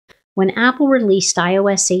When Apple released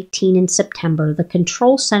iOS 18 in September, the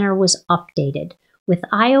Control Center was updated. With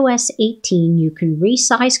iOS 18, you can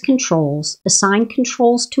resize controls, assign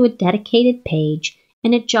controls to a dedicated page,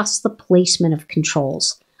 and adjust the placement of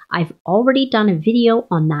controls. I've already done a video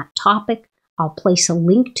on that topic. I'll place a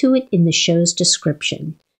link to it in the show's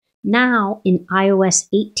description. Now, in iOS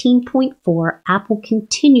 18.4, Apple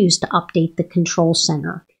continues to update the Control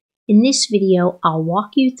Center. In this video, I'll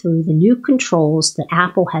walk you through the new controls that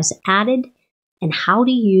Apple has added and how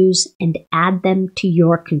to use and add them to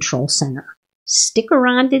your Control Center. Stick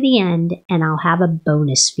around to the end and I'll have a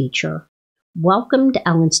bonus feature. Welcome to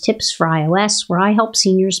Ellen's Tips for iOS, where I help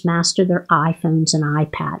seniors master their iPhones and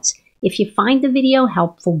iPads. If you find the video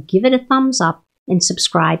helpful, give it a thumbs up and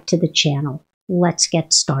subscribe to the channel. Let's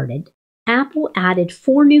get started. Apple added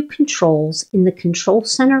 4 new controls in the Control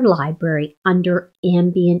Center library under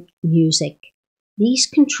Ambient Music. These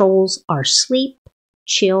controls are sleep,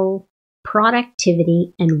 chill,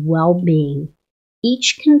 productivity, and well-being.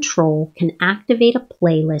 Each control can activate a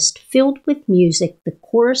playlist filled with music that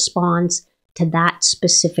corresponds to that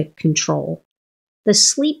specific control. The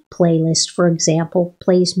sleep playlist, for example,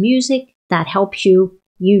 plays music that helps you,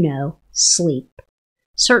 sleep.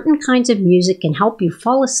 Certain kinds of music can help you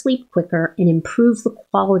fall asleep quicker and improve the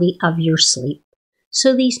quality of your sleep.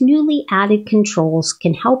 So these newly added controls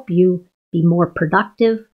can help you be more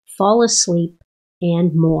productive, fall asleep,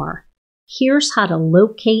 and more. Here's how to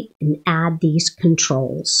locate and add these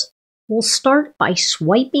controls. We'll start by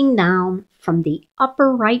swiping down from the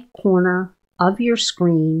upper right corner of your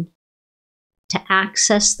screen to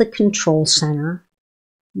access the Control Center.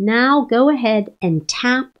 Now go ahead and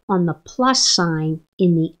tap on the plus sign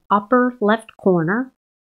in the upper left corner.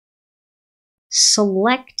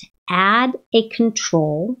 Select Add a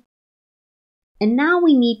Control. And now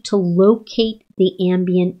we need to locate the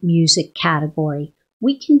ambient music category.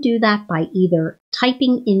 We can do that by either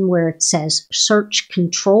typing in where it says Search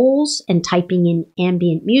Controls and typing in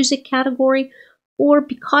Ambient Music category, or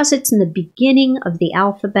because it's in the beginning of the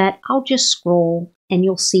alphabet, I'll just scroll and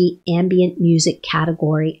you'll see Ambient Music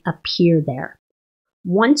category appear there.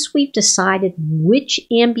 Once we've decided which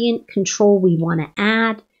ambient control we want to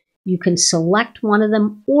add, you can select one of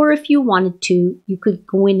them, or if you wanted to, you could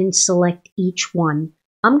go in and select each one.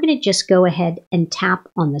 I'm going to just go ahead and tap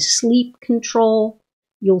on the sleep control.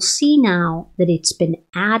 You'll see now that it's been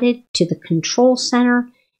added to the Control Center,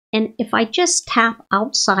 and if I just tap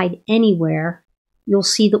outside anywhere, you'll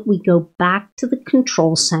see that we go back to the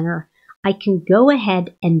Control Center. I can go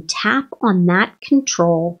ahead and tap on that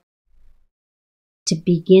control to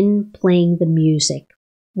begin playing the music.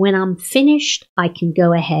 When I'm finished, I can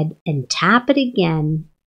go ahead and tap it again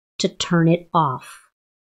to turn it off.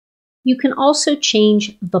 You can also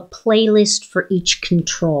change the playlist for each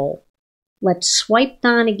control. Let's swipe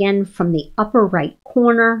down again from the upper right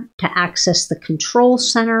corner to access the Control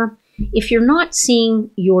Center. If you're not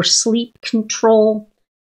seeing your sleep control,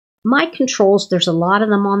 my controls, there's a lot of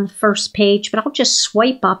them on the first page, but I'll just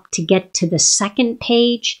swipe up to get to the second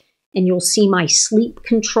page and you'll see my sleep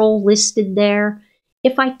control listed there.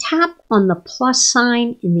 If I tap on the plus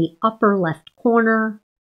sign in the upper left corner,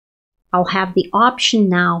 I'll have the option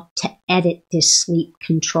now to edit this sleep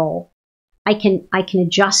control. I can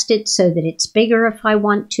adjust it so that it's bigger if I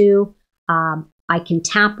want to. I can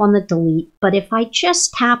tap on the delete, but if I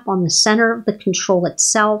just tap on the center of the control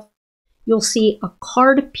itself, you'll see a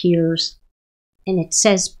card appears and it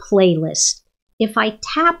says playlist. If I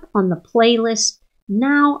tap on the playlist,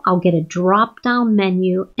 now I'll get a drop-down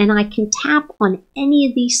menu and I can tap on any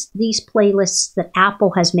of these playlists that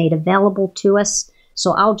Apple has made available to us.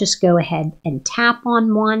 So I'll just go ahead and tap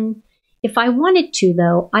on one. If I wanted to,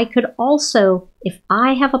 though, I could also, if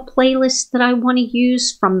I have a playlist that I want to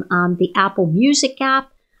use from the Apple Music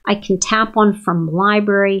app, I can tap on from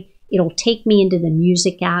Library. It'll take me into the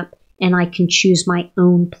Music app, and I can choose my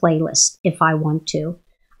own playlist if I want to.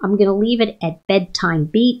 I'm going to leave it at Bedtime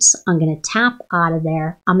Beats. I'm going to tap out of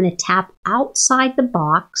there. I'm going to tap outside the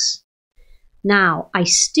box. Now, I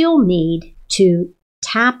still need to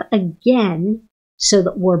tap again so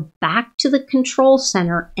that we're back to the Control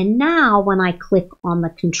Center. And now when I click on the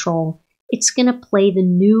control, it's going to play the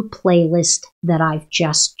new playlist that I've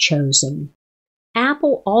just chosen.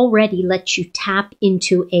 Apple already lets you tap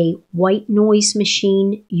into a white noise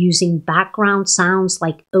machine using background sounds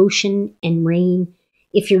like ocean and rain.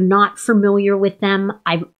 If you're not familiar with them,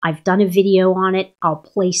 I've done a video on it. I'll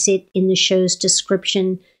place it in the show's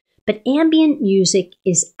description. But ambient music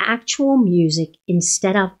is actual music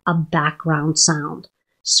instead of a background sound.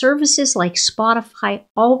 Services like Spotify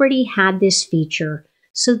already had this feature,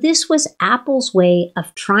 So this was Apple's way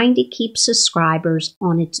of trying to keep subscribers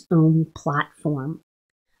on its own platform.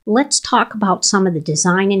 Let's talk about some of the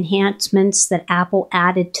design enhancements that Apple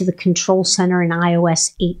added to the Control Center in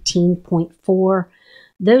iOS 18.4.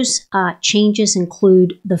 Those changes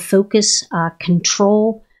include the focus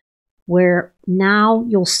control, where now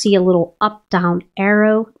you'll see a little up-down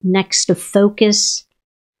arrow next to focus.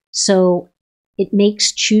 So it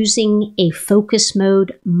makes choosing a focus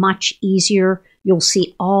mode much easier. You'll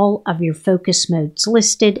see all of your focus modes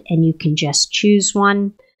listed and you can just choose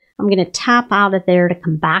one. I'm going to tap out of there to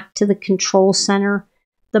come back to the Control Center.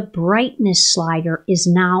 The brightness slider is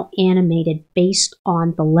now animated based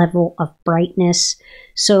on the level of brightness.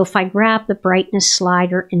 So if I grab the brightness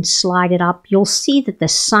slider and slide it up, you'll see that the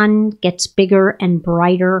sun gets bigger and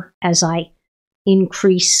brighter as I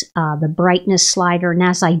increase the brightness slider. And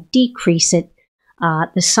as I decrease it,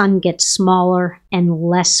 the sun gets smaller and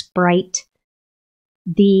less bright.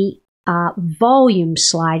 The volume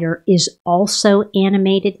slider is also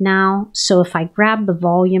animated now. So if I grab the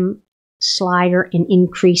volume slider and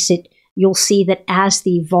increase it, you'll see that as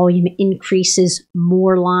the volume increases,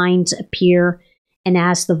 more lines appear, and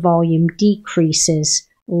as the volume decreases,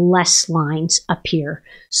 less lines appear.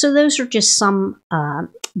 So those are just some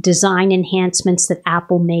design enhancements that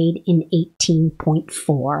Apple made in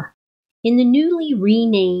 18.4. In the newly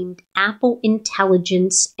renamed Apple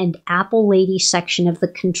Intelligence and Apple Lady section of the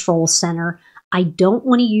Control Center, I don't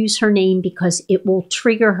want to use her name because it will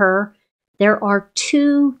trigger her. There are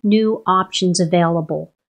 2 new options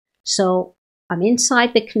available. So I'm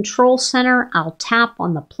inside the Control Center. I'll tap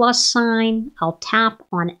on the plus sign. I'll tap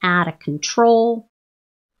on Add a Control.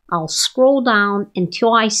 I'll scroll down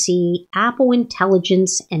until I see Apple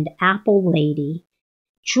Intelligence and Apple Lady.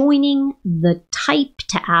 Joining the Type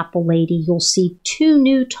to Apple Lady, you'll see 2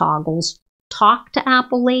 new toggles, Talk to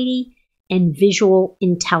Apple Lady and Visual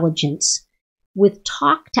Intelligence. With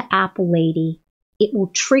Talk to Apple Lady, it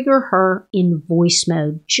will trigger her in voice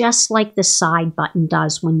mode, just like the side button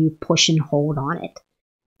does when you push and hold on it.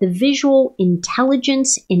 The Visual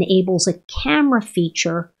Intelligence enables a camera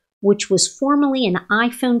feature, which was formerly an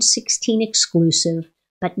iPhone 16 exclusive,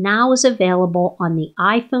 but now is available on the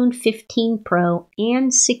iPhone 15 Pro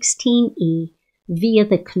and 16e via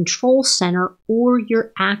the Control Center or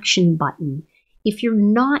your Action button. If you're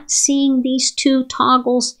not seeing these 2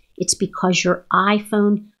 toggles, it's because your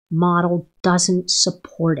iPhone model doesn't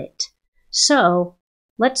support it. So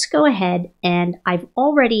let's go ahead, and I've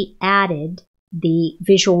already added the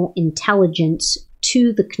Visual Intelligence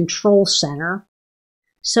to the Control Center.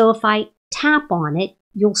 So if I tap on it,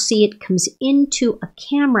 you'll see it comes into a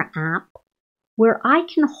camera app where I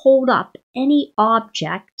can hold up any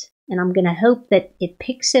object, and I'm going to hope that it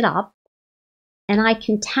picks it up, and I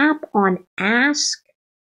can tap on Ask.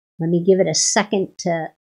 Let me give it a second to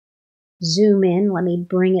zoom in. Let me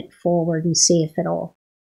bring it forward and see if it'll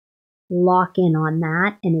lock in on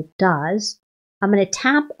that, and it does. I'm going to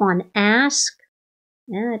tap on Ask.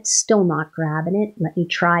 It's still not grabbing it. Let me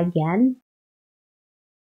try again.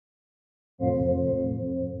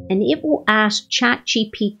 And it will ask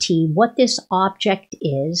ChatGPT what this object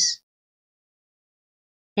is.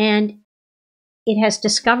 And it has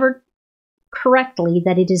discovered correctly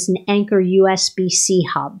that it is an Anchor USB-C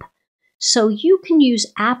hub. So you can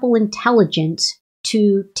use Apple Intelligence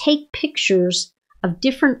to take pictures of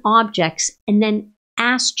different objects and then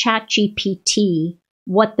ask ChatGPT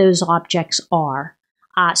what those objects are.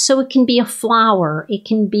 So it can be a flower, it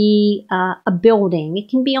can be a building, it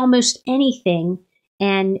can be almost anything,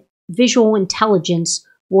 and Visual Intelligence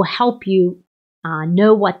will help you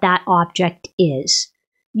know what that object is.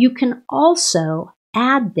 You can also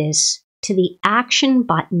add this to the Action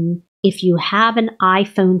button if you have an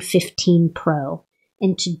iPhone 15 Pro.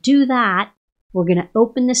 And to do that, we're going to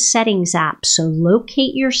open the Settings app. So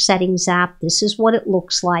locate your Settings app. This is what it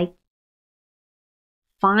looks like.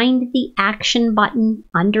 Find the Action button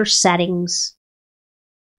under Settings.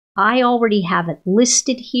 I already have it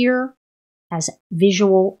listed here as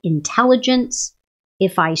Visual Intelligence.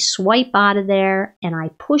 If I swipe out of there and I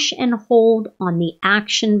push and hold on the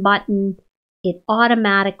Action button, it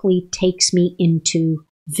automatically takes me into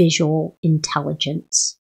Visual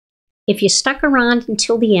Intelligence. If you stuck around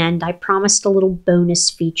until the end, I promised a little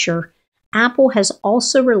bonus feature. Apple has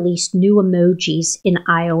also released new emojis in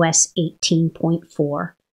iOS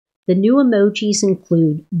 18.4. The new emojis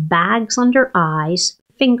include bags under eyes,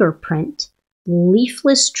 fingerprint,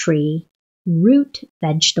 leafless tree, root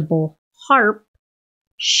vegetable, harp,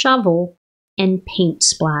 shovel, and paint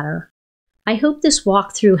splatter. I hope this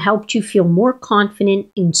walkthrough helped you feel more confident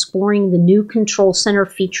in exploring the new Control Center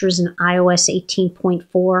features in iOS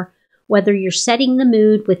 18.4. Whether you're setting the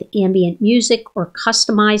mood with ambient music or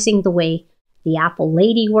customizing the way the Apple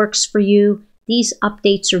Lady works for you, these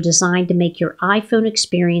updates are designed to make your iPhone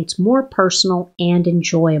experience more personal and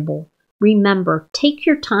enjoyable. Remember, take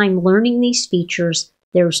your time learning these features.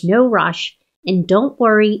 There's no rush, and don't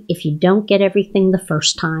worry if you don't get everything the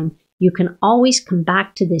first time. You can always come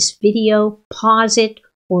back to this video, pause it,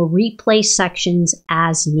 or replay sections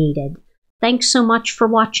as needed. Thanks so much for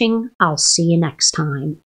watching. I'll see you next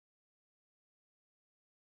time.